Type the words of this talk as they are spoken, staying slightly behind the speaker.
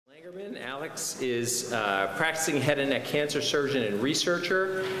Langerman. Alex is practicing head and neck cancer surgeon and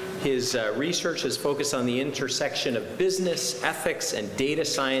researcher. His research is focused on the intersection of business, ethics, and data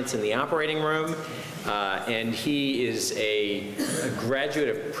science in the operating room. And he is a graduate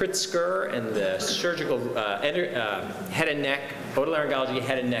of Pritzker and the surgical head and neck, otolaryngology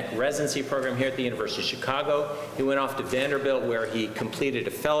head and neck residency program here at the University of Chicago. He went off to Vanderbilt where he completed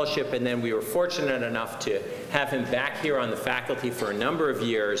a fellowship, and then we were fortunate enough to have him back here on the faculty for a number of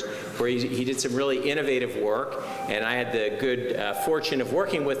years where he did some really innovative work, and I had the good fortune of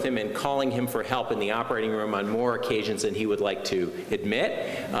working with him and calling him for help in the operating room on more occasions than he would like to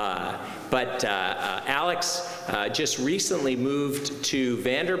admit. But Alex just recently moved to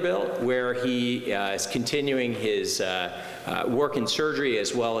Vanderbilt, where he is continuing his work in surgery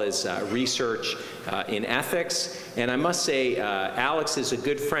as well as research in ethics. And I must say, Alex is a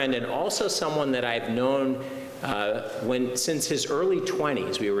good friend and also someone that I've known since his early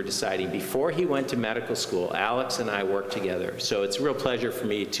 20s. We were deciding before he went to medical school, Alex and I worked together. So it's a real pleasure for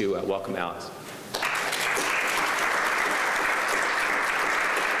me to welcome Alex.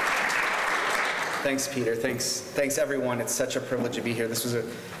 Thanks, Peter. Thanks, everyone. It's such a privilege to be here. This was a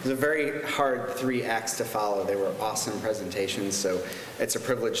very hard 3 acts to follow. They were awesome presentations, so it's a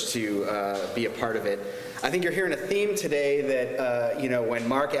privilege to be a part of it. I think you're hearing a theme today that, when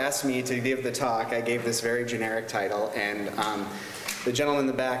Mark asked me to give the talk, I gave this very generic title, and the gentleman in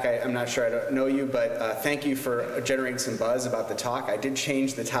the back, I'm not sure, I don't know you, but thank you for generating some buzz about the talk. I did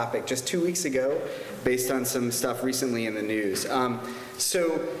change the topic just 2 weeks ago based on some stuff recently in the news.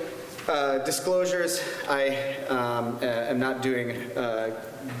 Disclosures, I am not doing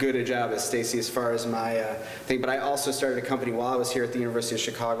good a job as Stacy as far as my thing, but I also started a company while I was here at the University of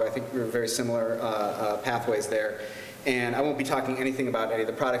Chicago. I think we were very similar pathways there. And I won't be talking anything about any of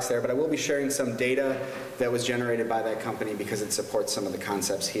the products there, but I will be sharing some data that was generated by that company because it supports some of the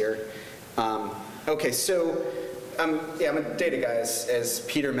concepts here. Okay, so I'm a data guy, as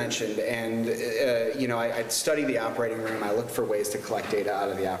Peter mentioned, and I study the operating room. I look for ways to collect data out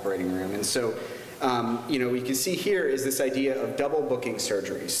of the operating room, and so we can see here is this idea of double booking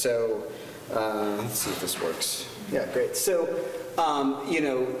surgery. So let's see if this works. Yeah, great. So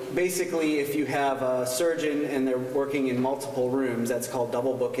basically, if you have a surgeon and they're working in multiple rooms, that's called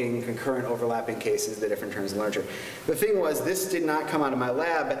double booking, concurrent overlapping cases, the different terms in literature. The thing was, this did not come out of my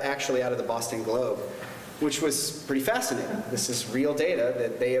lab, but actually out of the Boston Globe, which was pretty fascinating. This is real data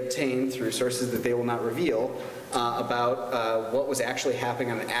that they obtained through sources that they will not reveal about what was actually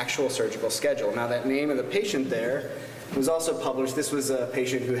happening on an actual surgical schedule. Now, that name of the patient there was also published. This was a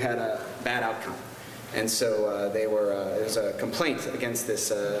patient who had a bad outcome. And so there was a complaint against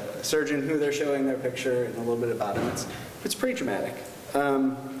this surgeon who they're showing their picture and a little bit about him. It's pretty dramatic.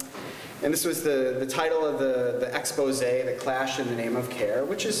 And this was the title of the expose, The Clash in the Name of Care,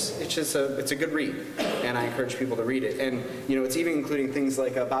 which is it's a good read, and I encourage people to read it. And it's even including things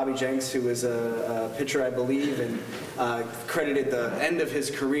like Bobby Jenks, who was a pitcher, I believe, and credited the end of his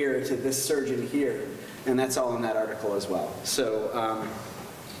career to this surgeon here, and that's all in that article as well. So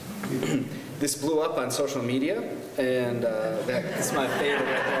this blew up on social media, and that's my favorite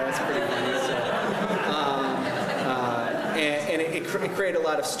right there. That's pretty funny. And it created a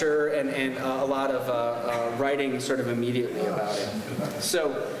lot of stir and a lot of writing sort of immediately about it. So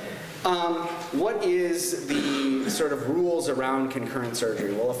what is the sort of rules around concurrent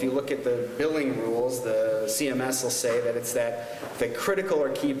surgery? Well, if you look at the billing rules, the CMS will say that it's the critical or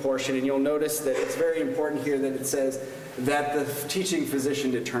key portion, and you'll notice that it's very important here that it says that the teaching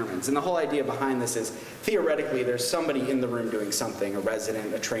physician determines. And the whole idea behind this is, theoretically, there's somebody in the room doing something, a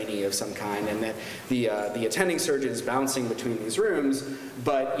resident, a trainee of some kind, and that the attending surgeon is bouncing between these rooms,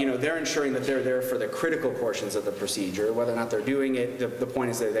 but they're ensuring that they're there for the critical portions of the procedure. Whether or not they're doing it, the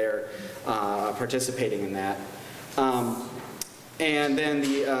point is they're there participating in that. And then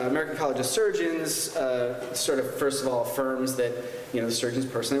the American College of Surgeons sort of, first of all, affirms that the surgeon's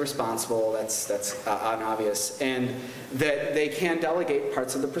personally responsible. That's obvious, and that they can delegate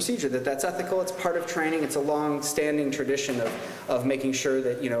parts of the procedure. That's ethical. It's part of training. It's a long-standing tradition of making sure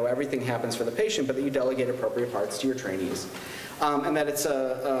that everything happens for the patient, but that you delegate appropriate parts to your trainees. And that it's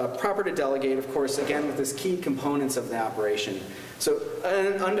proper to delegate, of course, again, with this key components of the operation. So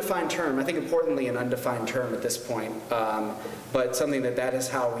an undefined term, I think importantly an undefined term at this point, but something that is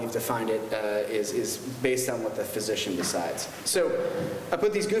how we've defined it is based on what the physician decides. So I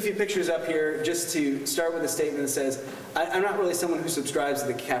put these goofy pictures up here just to start with a statement that says, I'm not really someone who subscribes to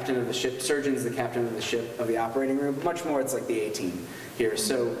the captain of the ship. Surgeon is the captain of the ship of the operating room, but much more it's like the A-team here.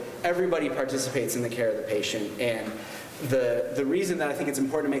 So everybody participates in the care of the patient, and The reason that I think it's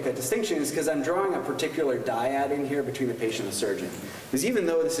important to make that distinction is because I'm drawing a particular dyad in here between the patient and the surgeon. Because even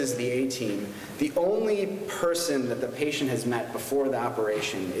though this is the A team, the only person that the patient has met before the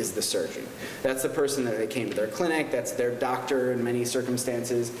operation is the surgeon. That's the person that they came to their clinic, that's their doctor in many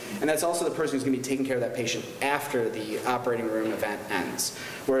circumstances, and that's also the person who's going to be taking care of that patient after the operating room event ends.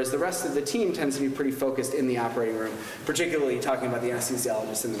 Whereas the rest of the team tends to be pretty focused in the operating room, particularly talking about the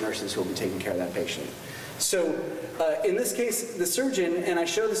anesthesiologists and the nurses who will be taking care of that patient. So in this case, the surgeon, and I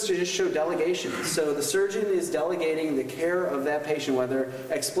show this to just show delegation. So the surgeon is delegating the care of that patient, whether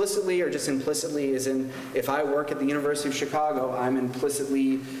explicitly or just implicitly, as in if I work at the University of Chicago, I'm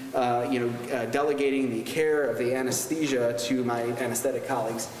implicitly delegating the care of the anesthesia to my anesthetic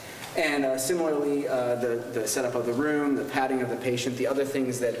colleagues. And similarly, the setup of the room, the padding of the patient, the other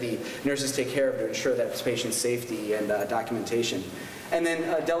things that the nurses take care of to ensure that patient's safety and documentation. And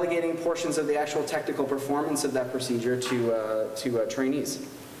then delegating portions of the actual technical performance of that procedure to trainees.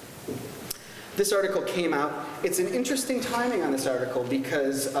 This article came out. It's an interesting timing on this article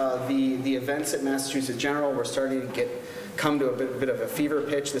because the events at Massachusetts General were starting to come to a bit of a fever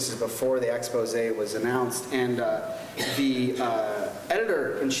pitch. This is before the expose was announced, and the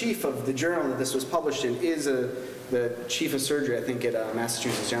editor-in-chief of the journal that this was published in is the chief of surgery, I think, at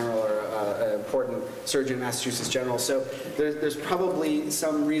Massachusetts General, or an important surgeon at Massachusetts General. So there's probably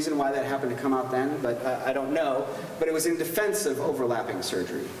some reason why that happened to come out then, but I don't know. But it was in defense of overlapping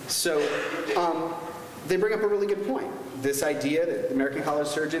surgery. So they bring up a really good point. This idea that the American College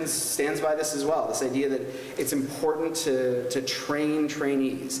of Surgeons stands by this as well, this idea that it's important to train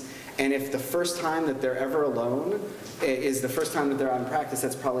trainees. And if the first time that they're ever alone is the first time that they're out in practice,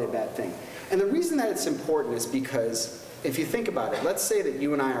 that's probably a bad thing. And the reason that it's important is because if you think about it, let's say that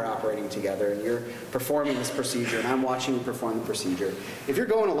you and I are operating together and you're performing this procedure and I'm watching you perform the procedure. If you're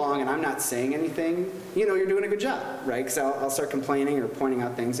going along and I'm not saying anything, you know you're doing a good job, right? Because I'll start complaining or pointing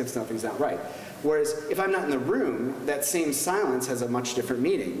out things if something's not right. Whereas if I'm not in the room, that same silence has a much different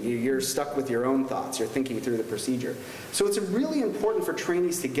meaning. You're stuck with your own thoughts. You're thinking through the procedure. So it's really important for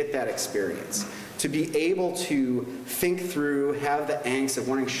trainees to get that experience, to be able to think through, have the angst of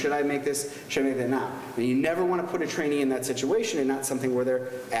wondering, should I make this, should I make that not? And you never want to put a trainee in that situation and not something where they're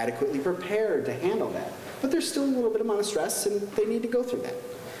adequately prepared to handle that. But there's still a little bit amount of stress and they need to go through that.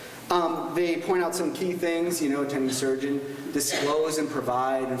 They point out some key things, attending surgeon, disclose and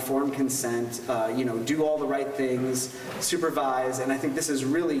provide, informed consent, do all the right things, supervise, and I think this is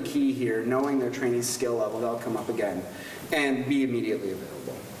really key here, knowing their trainee's skill level, they'll come up again, and be immediately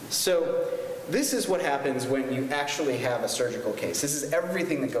available. So this is what happens when you actually have a surgical case. This is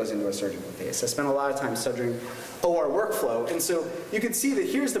everything that goes into a surgical case. I spent a lot of time studying OR workflow, and so you can see that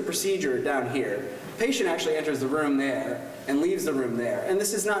here's the procedure down here. The patient actually enters the room there and leaves the room there. And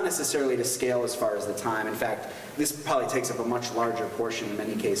this is not necessarily to scale as far as the time. In fact, this probably takes up a much larger portion in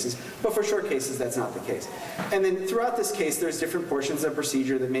many cases, but for short cases, that's not the case. And then throughout this case, there's different portions of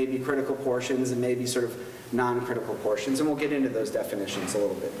procedure that may be critical portions and may be sort of non-critical portions, and we'll get into those definitions a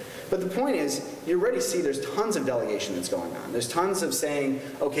little bit. But the point is, you already see there's tons of delegation that's going on. There's tons of saying,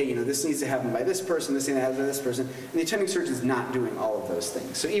 okay, this needs to happen by this person, this needs to happen by this person, and the attending surgeon's not doing all of those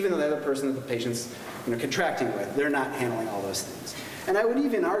things. So even though they're the person that the patient's contracting with, they're not handling all those things. And I would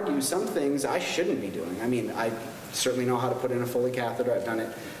even argue some things I shouldn't be doing. I mean, I certainly know how to put in a Foley catheter. I've done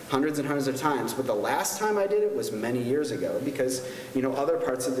it hundreds and hundreds of times, but the last time I did it was many years ago because, other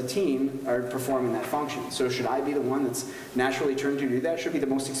parts of the team are performing that function. So should I be the one that's naturally trained to do that? Should be the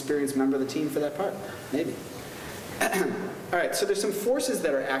most experienced member of the team for that part? Maybe. All right, so there's some forces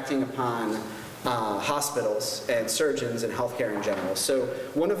that are acting upon hospitals and surgeons and healthcare in general. So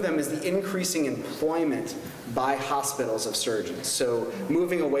one of them is the increasing employment by hospitals of surgeons. So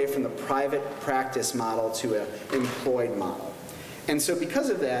moving away from the private practice model to an employed model. And so because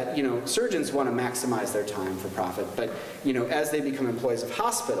of that, surgeons want to maximize their time for profit, but as they become employees of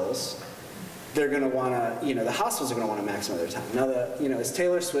hospitals, they're going to want to, the hospitals are going to want to maximize their time. Now, as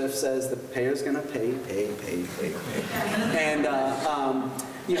Taylor Swift says, the payer's going to pay. And,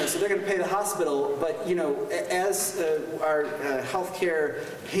 so they're going to pay the hospital, but, as our healthcare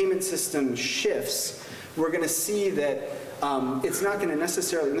payment system shifts, we're going to see that it's not going to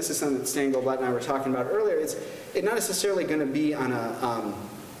necessarily, and this is something that Stan Goldblatt and I were talking about earlier, it's not necessarily going to be on a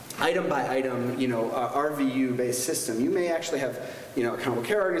item by item, RVU-based system. You may actually have, accountable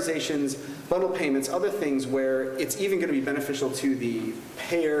care organizations, bundle payments, other things where it's even going to be beneficial to the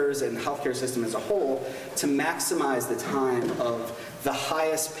payers and the healthcare system as a whole to maximize the time of the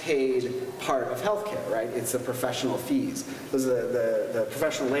highest paid part of healthcare, right? It's the professional fees. Those are the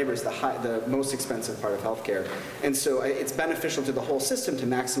professional labor is the most expensive part of healthcare. And so it's beneficial to the whole system to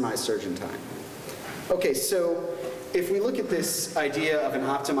maximize surgeon time. Okay, so if we look at this idea of an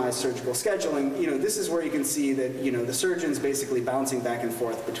optimized surgical scheduling, this is where you can see that, the surgeon's basically bouncing back and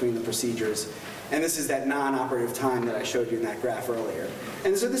forth between the procedures. And this is that non-operative time that I showed you in that graph earlier.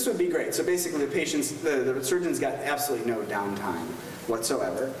 And so this would be great. So basically the surgeon's got absolutely no downtime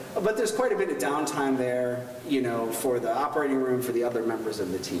whatsoever. But there's quite a bit of downtime there, for the operating room, for the other members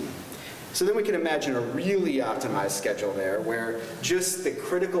of the team. So then we can imagine a really optimized schedule there where just the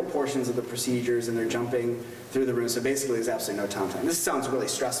critical portions of the procedures and they're jumping through the room. So basically there's absolutely no downtime. This sounds really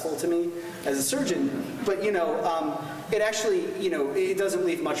stressful to me as a surgeon, but it actually, it doesn't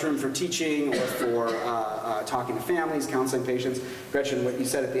leave much room for teaching or for talking to families, counseling patients. Gretchen, what you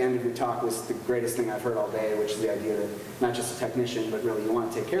said at the end of your talk was the greatest thing I've heard all day, which is the idea that not just a technician, but really you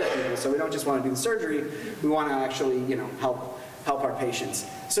want to take care of people. So we don't just want to do the surgery, we want to actually, help our patients.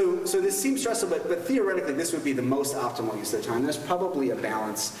 So this seems stressful, but theoretically this would be the most optimal use of their time. There's probably a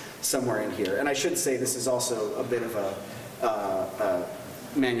balance somewhere in here. And I should say this is also a bit of a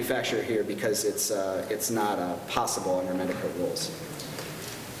manufacturer here because it's not possible under medical rules.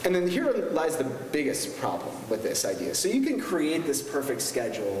 And then here lies the biggest problem with this idea. So you can create this perfect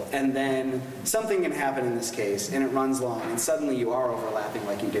schedule, and then something can happen in this case, and it runs long, and suddenly you are overlapping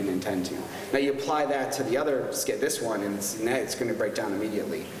like you didn't intend to. Now you apply that to the other, this one, and it's going to break down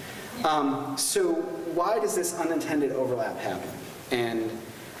immediately. So why does this unintended overlap happen? And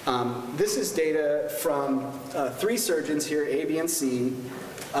this is data from 3 surgeons here, A, B, and C,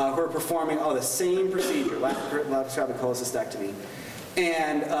 who are performing the same procedure, laparoscopic cholecystectomy.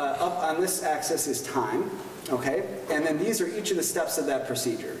 And up on this axis is time, okay? And then these are each of the steps of that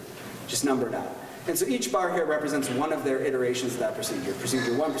procedure, just numbered out. And so each bar here represents one of their iterations of that procedure.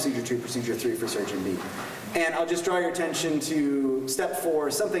 Procedure 1, procedure 2, procedure 3 for surgeon B. And I'll just draw your attention to step 4.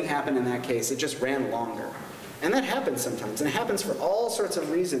 Something happened in that case. It just ran longer. And that happens sometimes. And it happens for all sorts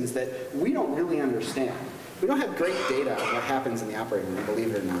of reasons that we don't really understand. We don't have great data on what happens in the operating room,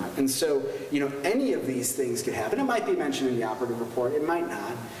 believe it or not. And so, any of these things could happen. It might be mentioned in the operative report. It might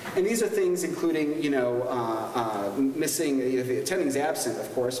not. And these are things including, missing, if the attending's absent,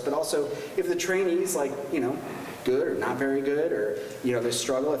 of course, but also if the trainee's good or not very good, or there's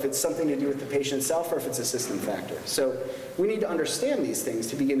struggle, if it's something to do with the patient itself or if it's a system factor. So we need to understand these things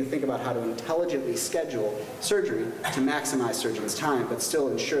to begin to think about how to intelligently schedule surgery to maximize surgeons' time, but still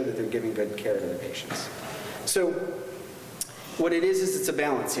ensure that they're giving good care to their patients. So what it is it's a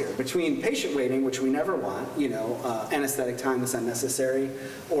balance here between patient waiting, which we never want, anesthetic time that's unnecessary,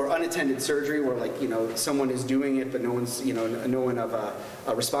 or unattended surgery where someone is doing it but no one's, no one of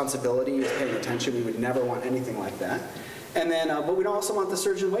a responsibility is paying attention. We would never want anything like that. And then, but we don't also want the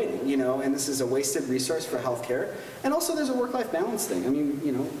surgeon waiting, and this is a wasted resource for healthcare. And also there's a work-life balance thing. I mean,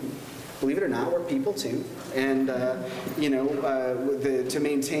 believe it or not, we're people too. And,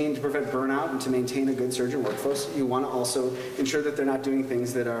 to prevent burnout and to maintain a good surgeon workforce, you want to also ensure that they're not doing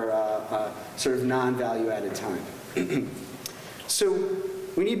things that are sort of non-value-added time. So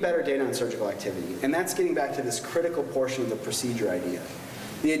we need better data on surgical activity. And that's getting back to this critical portion of the procedure idea.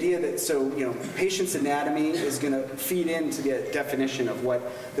 The idea that, patient's anatomy is going to feed into the definition of what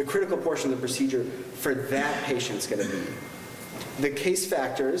the critical portion of the procedure for that patient's going to be. The case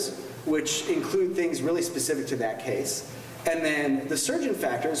factors, which include things really specific to that case, and then the surgeon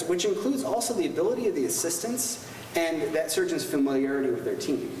factors, which includes also the ability of the assistants and that surgeon's familiarity with their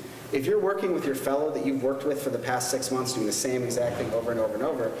team. If you're working with your fellow that you've worked with for the past 6 months doing the same exact thing over and over and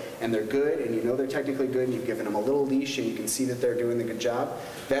over, and they're good, and they're technically good, and you've given them a little leash, and you can see that they're doing the good job,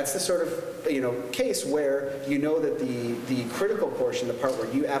 that's the sort of case where that the critical portion, the part where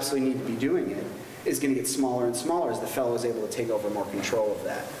you absolutely need to be doing it, is going to get smaller and smaller as the fellow is able to take over more control of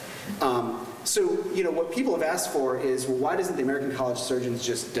that. So, what people have asked for is, well, why doesn't the American College of Surgeons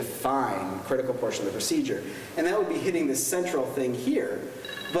just define critical portion of the procedure? And that would be hitting the central thing here.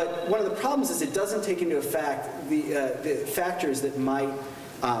 But one of the problems is it doesn't take into effect the factors that might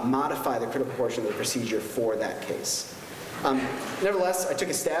modify the critical portion of the procedure for that case. Nevertheless, I took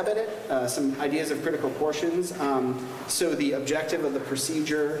a stab at it, some ideas of critical portions. So the objective of the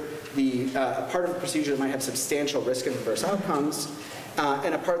procedure, a part of the procedure that might have substantial risk of adverse outcomes,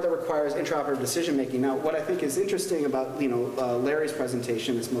 and a part that requires intraoperative decision making. Now, what I think is interesting about Larry's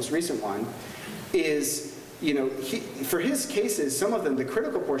presentation, this most recent one, is for his cases, some of them, the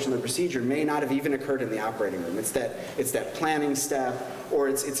critical portion of the procedure may not have even occurred in the operating room. It's that planning step, or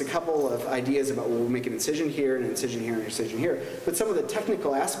it's a couple of ideas about, well, we'll make an incision here, and an incision here, and an incision here. But some of the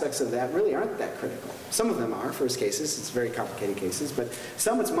technical aspects of that really aren't that critical. Some of them are for his cases. It's very complicated cases, but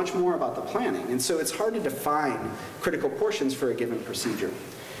some it's much more about the planning. And so it's hard to define critical portions for a given procedure.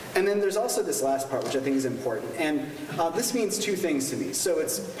 And then there's also this last part, which I think is important. And this means two things to me. So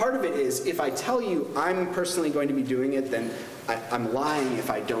part of it is, if I tell you I'm personally going to be doing it, then I'm lying if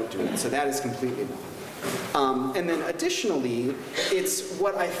I don't do it. So that is completely wrong. And then additionally, it's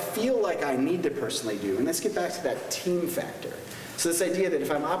what I feel like I need to personally do. And let's get back to that team factor. So this idea that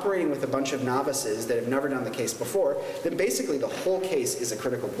if I'm operating with a bunch of novices that have never done the case before, then basically the whole case is a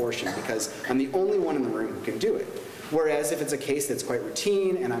critical portion because I'm the only one in the room who can do it. Whereas if it's a case that's quite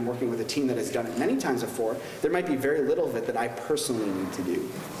routine and I'm working with a team that has done it many times before, there might be very little of it that I personally need to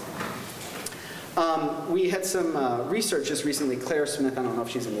do. We had some research just recently. Claire Smith, I don't know if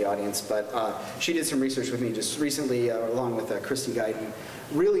she's in the audience, but she did some research with me just recently, along with Christy Guyton.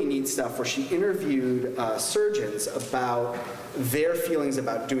 Really neat stuff where she interviewed surgeons about their feelings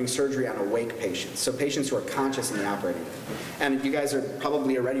about doing surgery on awake patients, so patients who are conscious in the operating room. And you guys are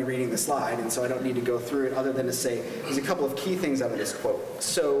probably already reading the slide, and so I don't need to go through it other than to say there's a couple of key things out of this quote.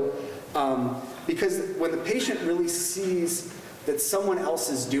 So, because when the patient really sees that someone else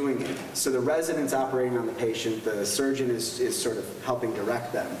is doing it, so the resident's operating on the patient, the surgeon is sort of helping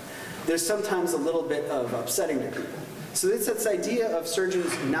direct them, there's sometimes a little bit of upsetting to people. So it's this idea of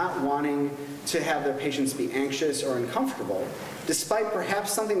surgeons not wanting to have their patients be anxious or uncomfortable, despite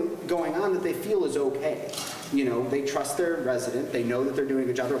perhaps something going on that they feel is okay. You know, they trust their resident, they know that they're doing a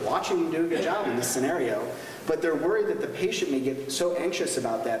good job, they're watching them do a good job in this scenario, but they're worried that the patient may get so anxious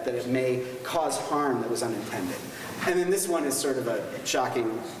about that that it may cause harm that was unintended. And then this one is sort of a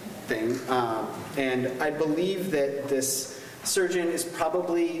shocking thing, and I believe that this surgeon is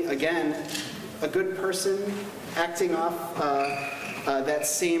probably, again, a good person acting off that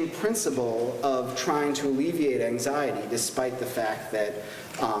same principle of trying to alleviate anxiety despite the fact that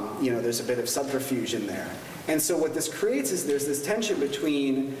there's a bit of subterfuge in there. And so what this creates is there's this tension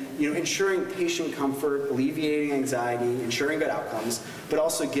between ensuring patient comfort, alleviating anxiety, ensuring good outcomes, but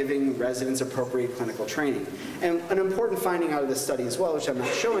also giving residents appropriate clinical training. And an important finding out of this study as well, which I'm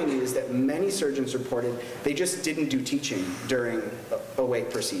not showing you, is that many surgeons reported they just didn't do teaching during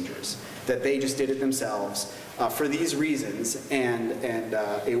awake procedures, that they just did it themselves for these reasons, and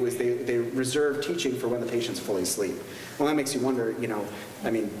they reserved teaching for when the patient's fully asleep. Well, that makes you wonder,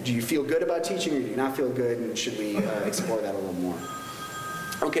 do you feel good about teaching or do you not feel good, and should we explore that a little more?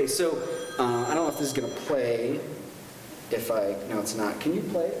 Okay, so I don't know if this is going to play. No, it's not. Can you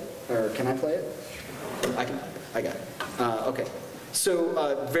play it? Or can I play it? I can. I got it. Okay.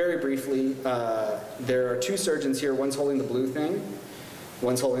 So very briefly, there are two surgeons here. One's holding the blue thing.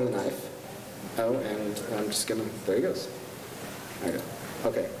 One's holding the knife. Oh, and I'm just going to, there he goes. There you go.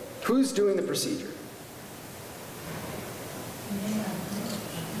 Okay. Who's doing the procedure?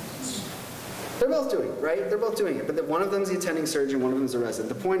 They're both doing it, right? They're both doing it, but one of them's the attending surgeon, one of them's the resident.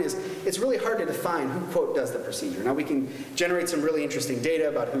 The point is, it's really hard to define who, quote, does the procedure. Now, we can generate some really interesting data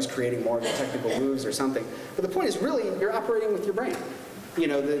about who's creating more of the technical moves or something, but the point is really, you're operating with your brain.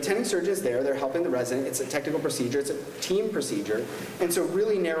 The attending surgeon is there, they're helping the resident, it's a technical procedure, it's a team procedure, and so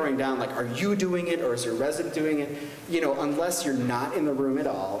really narrowing down, like, are you doing it or is your resident doing it? Unless you're not in the room at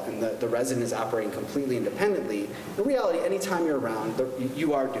all and the resident is operating completely independently, in reality, anytime you're around,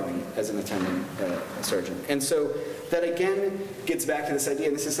 you are doing it as an attending surgeon. And so that again gets back to this idea,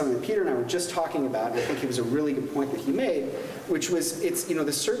 and this is something that Peter and I were just talking about, and I think it was a really good point that he made, which was it's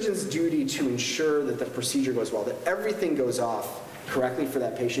the surgeon's duty to ensure that the procedure goes well, that everything goes off correctly for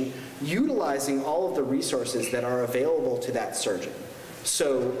that patient, utilizing all of the resources that are available to that surgeon.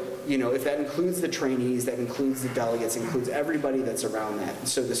 So, if that includes the trainees, that includes the delegates, includes everybody that's around that. And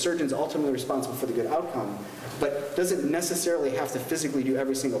so the surgeon's ultimately responsible for the good outcome, but doesn't necessarily have to physically do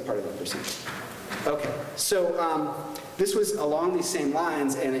every single part of the procedure. Okay, so this was along these same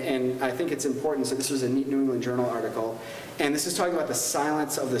lines, and I think it's important. So this was a neat New England Journal article, and this is talking about the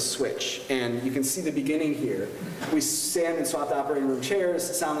silence of the switch. And you can see the beginning here. We stand and swap the operating room chairs,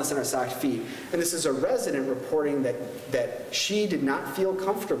 soundless in our socked feet. And this is a resident reporting that she did not feel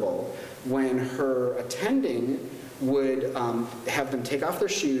comfortable when her attending would have them take off their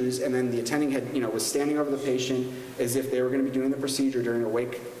shoes, and then the attending was standing over the patient as if they were going to be doing the procedure during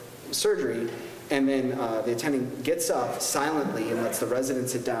awake surgery. And then the attending gets up silently and lets the resident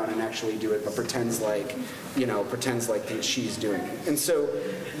sit down and actually do it, but pretends like she's doing it. And so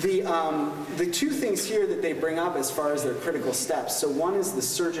the two things here that they bring up as far as their critical steps. So one is the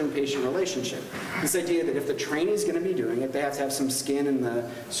surgeon-patient relationship. This idea that if the trainee is going to be doing it, they have to have some skin in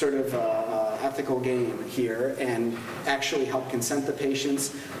the sort of ethical game here and actually help consent the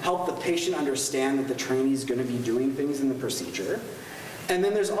patients, help the patient understand that the trainee is going to be doing things in the procedure. And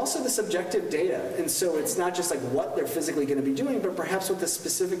then there's also the subjective data. And so it's not just like what they're physically going to be doing, but perhaps what the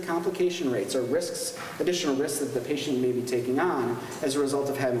specific complication rates or risks, additional risks that the patient may be taking on as a result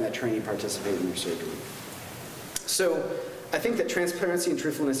of having that trainee participate in their surgery. So I think that transparency and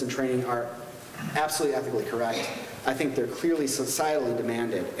truthfulness in training are absolutely ethically correct. I think they're clearly societally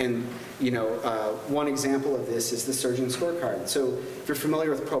demanded. And one example of this is the surgeon scorecard. So if you're familiar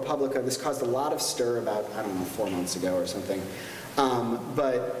with ProPublica, this caused a lot of stir about, I don't know, 4 months ago or something.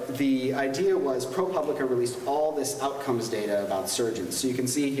 But the idea was ProPublica released all this outcomes data about surgeons. So you can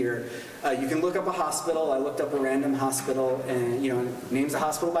see here, you can look up a hospital. I looked up a random hospital, and it names the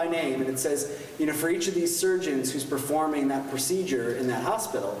hospital by name, and it says, for each of these surgeons who's performing that procedure in that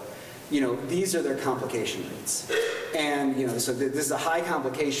hospital, these are their complication rates. And, so this is a high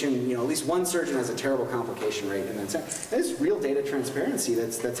complication, at least one surgeon has a terrible complication rate. And there's real data transparency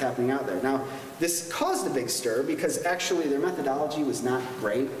that's happening out there. Now, this caused a big stir because actually their methodology was not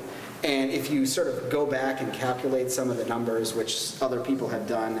great. And if you sort of go back and calculate some of the numbers, which other people have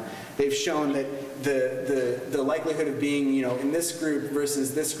done, they've shown that the likelihood of being, in this group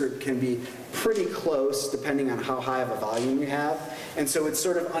versus this group can be pretty close depending on how high of a volume you have. And so it's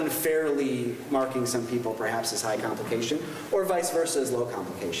sort of unfairly marking some people perhaps as high complication, or vice versa as low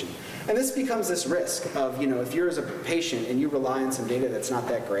complication. And this becomes this risk of, if you're as a patient and you rely on some data that's not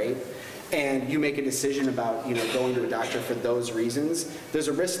that great, and you make a decision about going to a doctor for those reasons, there's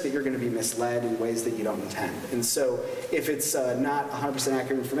a risk that you're going to be misled in ways that you don't intend. And so if it's not 100%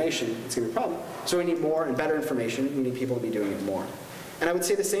 accurate information, it's going to be a problem. So we need more and better information. We need people to be doing it more. And I would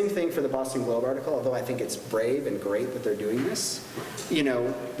say the same thing for the Boston Globe article, although I think it's brave and great that they're doing this.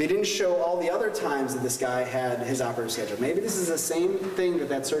 They didn't show all the other times that this guy had his operative schedule. Maybe this is the same thing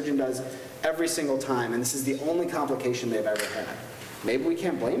that surgeon does every single time, and this is the only complication they've ever had. Maybe we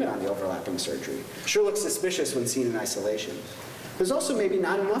can't blame it on the overlapping surgery. Sure looks suspicious when seen in isolation. There's also maybe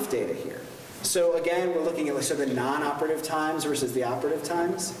not enough data here. So again, we're looking at sort of the non-operative times versus the operative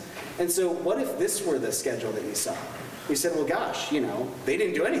times. And so what if this were the schedule that you saw? We said, well, gosh, they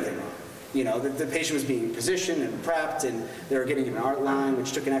didn't do anything wrong. The patient was being positioned and prepped, and they were getting an art line,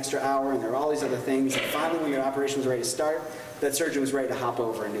 which took an extra hour, and there were all these other things. And finally, when their operation was ready to start, that surgeon was ready to hop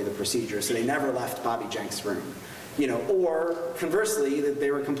over and do the procedure, so they never left Bobby Jenk's room. Or conversely, that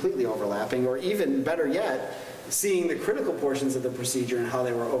they were completely overlapping, or even better yet, seeing the critical portions of the procedure and how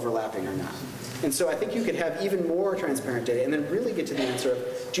they were overlapping or not. And so I think you could have even more transparent data and then really get to the answer of,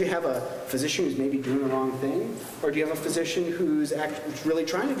 do you have a physician who's maybe doing the wrong thing? Or do you have a physician who's really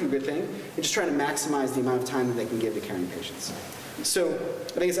trying to do a good thing and just trying to maximize the amount of time that they can give to caring patients? So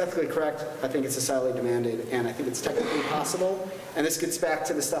I think it's ethically correct, I think it's societally demanded, and I think it's technically possible. And this gets back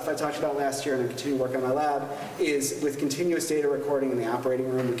to the stuff I talked about last year and I continue to work on my lab, is with continuous data recording in the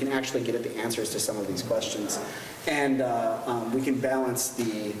operating room, we can actually get at the answers to some of these questions. And we can balance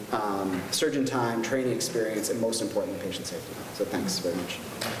the surgeon time, training experience, and most importantly, patient safety. So thanks very much.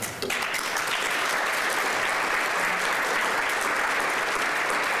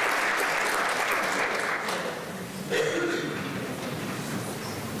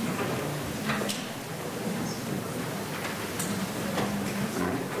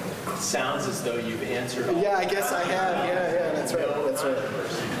 Sounds as though you've answered all. Yeah, I guess I have. Yeah, that's right. That's right.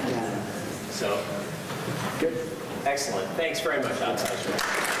 Yeah. So, Good. Excellent. Thanks very much, Alex.